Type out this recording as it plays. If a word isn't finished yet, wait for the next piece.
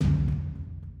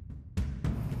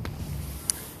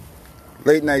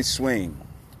Late Night Swing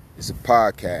is a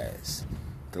podcast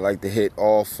that like to hit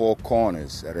all four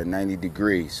corners at a 90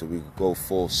 degrees so we can go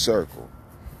full circle.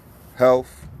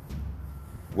 Health,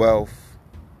 wealth,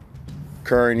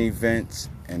 current events,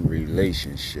 and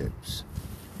relationships.